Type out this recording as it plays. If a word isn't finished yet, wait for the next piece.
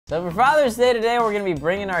So for Father's Day today, we're gonna be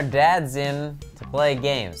bringing our dads in to play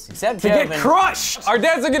games. Except to Joe get crushed! Our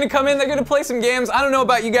dads are gonna come in, they're gonna play some games. I don't know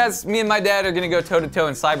about you guys, me and my dad are gonna go toe-to-toe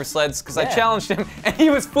in cyber sleds because I challenged him and he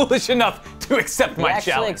was foolish enough to accept my challenge.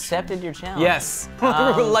 He actually accepted your challenge. Yes,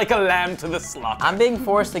 like a lamb to the slaughter. I'm being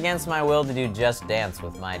forced against my will to do Just Dance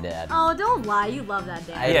with my dad. Oh, don't lie, you love that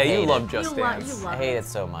dance. Yeah, you love Just Dance. You love I hate it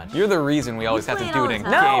so much. You're the reason we always have to do it in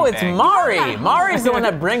game. No, it's Mari. Mari's the one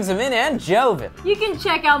that brings him in, and Joven. You can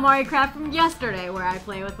check out Mario Craft from yesterday where I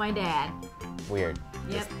play with my dad. Weird.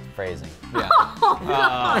 Yep. Just phrasing. Yeah. Oh,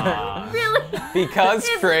 God. Really? Because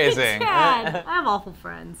It's phrasing. Dad. I have awful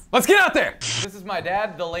friends. Let's get out there! This is my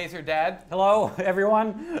dad, the laser dad. Hello,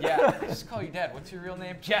 everyone. Yeah, I just call you dad. What's your real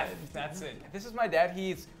name? Jeff. That's it. This is my dad.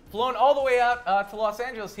 He's flown all the way out to Los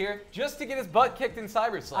Angeles here just to get his butt kicked in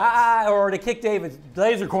cyber sleds. Or to kick David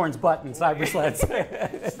Lasercorn's butt in cyber sleds.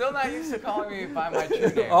 Still not used to calling me by my true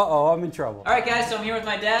name. Uh-oh, I'm in trouble. All right, guys, so I'm here with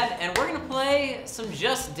my dad, and we're gonna play some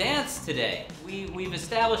Just Dance today. We've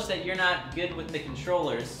established that you're not good with the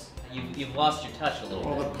controllers. You've lost your touch a little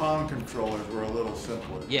bit. Well, the Pong controllers were a little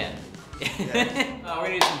simpler. Yeah. We're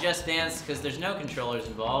gonna do some Just Dance because there's no controllers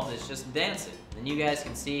involved. It's just dancing. And you guys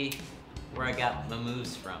can see where I got my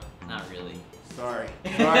moves from. Not really. Sorry.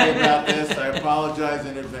 Sorry about this. I apologize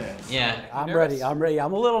in advance. Yeah. I'm ready.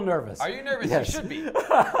 I'm a little nervous. Are you nervous? Yes. You should be.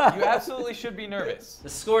 You absolutely should be nervous. The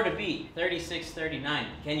score to beat, 36-39.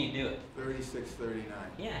 Can you do it? 36-39.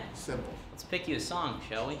 Yeah. Simple. Let's pick you a song,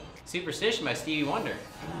 shall we? Superstition by Stevie Wonder.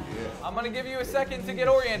 Yeah. I'm gonna give you a second to get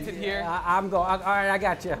oriented here. I'm going. All right, I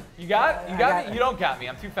got you. You got me? You don't got me.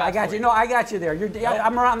 I'm too fast. I got for you. No, I got you there.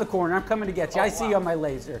 I'm around the corner. I'm coming to get you. Oh, I see you on my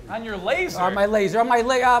laser. On your laser? On my laser. On my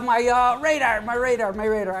radar. My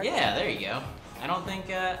radar. Yeah, there you go. I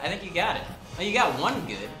think you got it. Oh, you got one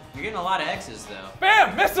good. You're getting a lot of X's, though.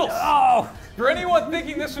 Bam! Missiles! Oh! For anyone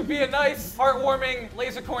thinking this would be a nice, heartwarming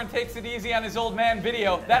Lasercorn takes it easy on his old man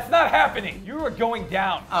video, that's not happening. You are going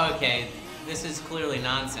down. Okay, this is clearly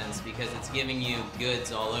nonsense because it's giving you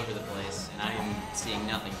goods all over the place, and I am seeing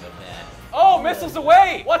nothing but bad. Oh, missiles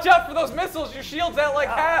away! Watch out for those missiles. Your shield's at like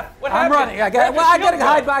half. What I'm happened? running. I gotta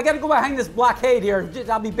hide. I gotta go behind this blockade here.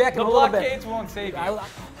 I'll be back in a little bit. The blockades won't save you.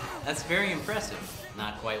 That's very impressive.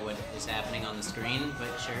 Not quite what is happening on the screen, but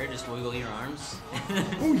sure, just wiggle your arms.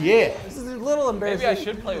 Oh yeah. This is a little embarrassing. Maybe I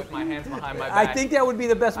should play with my hands behind my back. I think that would be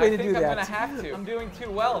the best way to do that. I'm gonna have to. I'm doing too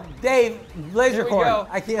well. Dave, Lasercorn, go.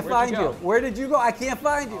 I can't Where'd find you you. go? Where did you go? I can't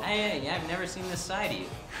find you. I've never seen this side of you.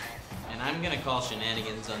 And I'm gonna call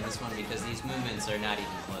shenanigans on this one because these movements are not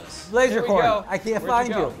even close. Lasercorn, I can't Where'd find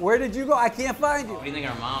you you. go? Where did you go? I can't find you. What do you think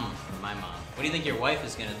our mom, or my mom, what do you think your wife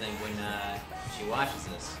is gonna think when she watches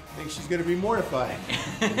this? I think she's gonna be mortified.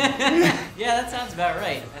 Yeah, that sounds about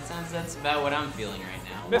right. That's about what I'm feeling right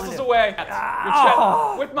now. Missiles away.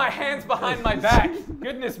 With my hands behind my back.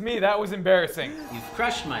 Goodness me, that was embarrassing. You've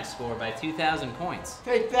crushed my score by 2,000 points.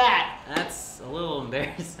 Take that. That's a little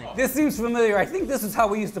embarrassing. This seems familiar. I think this is how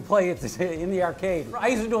we used to play it in the arcade. I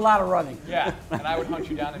used to do a lot of running. Yeah, and I would hunt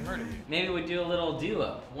you down and murder you. Maybe we do a little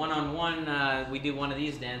duo. One-on-one, we do one of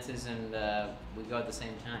these dances and we go at the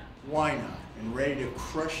same time. Why not? And ready to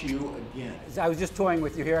crush you again. I was just toying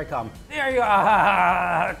with you. Here I come. There you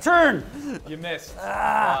are. Turn. You missed.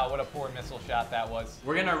 Wow, what a poor missile shot that was.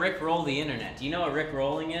 We're gonna Rick-roll the internet. Do you know what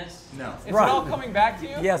Rick-rolling is? No. Is it all coming back to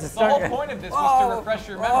you? Yes, it's the whole starting. point of this was to refresh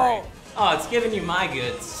your memory. Oh, it's giving you my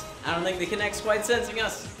goods. I don't think the Kinect's quite sensing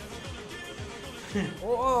us.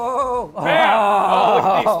 Whoa. Bam! Oh, look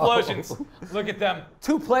at the explosions. Look at them.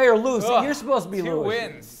 Two-player lose. Ugh, You're supposed to be two losing.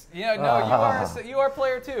 wins. Yeah, no, you are a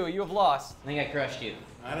player too. You have lost. I think I crushed you.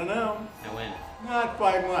 I don't know. I win. Not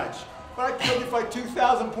by much. But I killed you by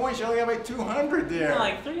 2,000 points. You only got like 200 there.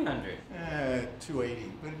 Like 300.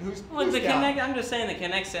 280. But who's Look, the got? Kinect, I'm just saying the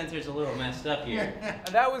Kinect sensor's a little messed up here.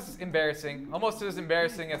 That was embarrassing. Almost as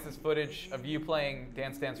embarrassing as this footage of you playing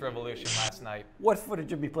Dance Dance Revolution last night. What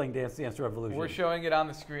footage of me playing Dance Dance Revolution? We're showing it on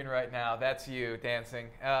the screen right now. That's you dancing.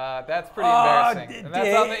 That's pretty embarrassing. And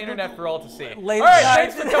that's on the internet for all to see. All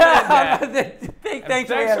right, thanks for coming in, Dad.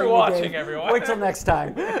 Thanks for watching, everyone. Wait till next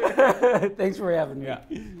time. Thanks for having me. Yeah.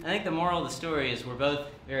 I think the moral of the story is we're both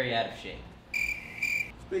very out of shape.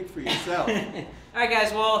 Speak for yourself. All right,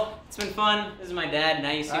 guys. Well, it's been fun. This is my dad.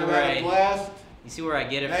 Now you see I've where had a blast. you see where I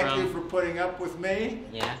get it Thank from. you for putting up with me.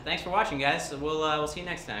 Yeah. Thanks for watching, guys. So we'll see you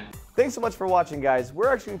next time. Thanks so much for watching, guys.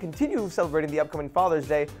 We're actually going to continue celebrating the upcoming Father's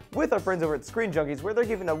Day with our friends over at Screen Junkies, where they're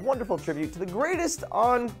giving a wonderful tribute to the greatest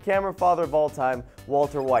on-camera father of all time,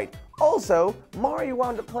 Walter White. Also, Mari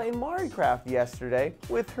wound up playing Minecraft yesterday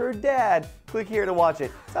with her dad. Click here to watch it.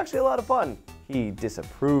 It's actually a lot of fun. He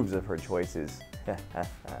disapproves of her choices.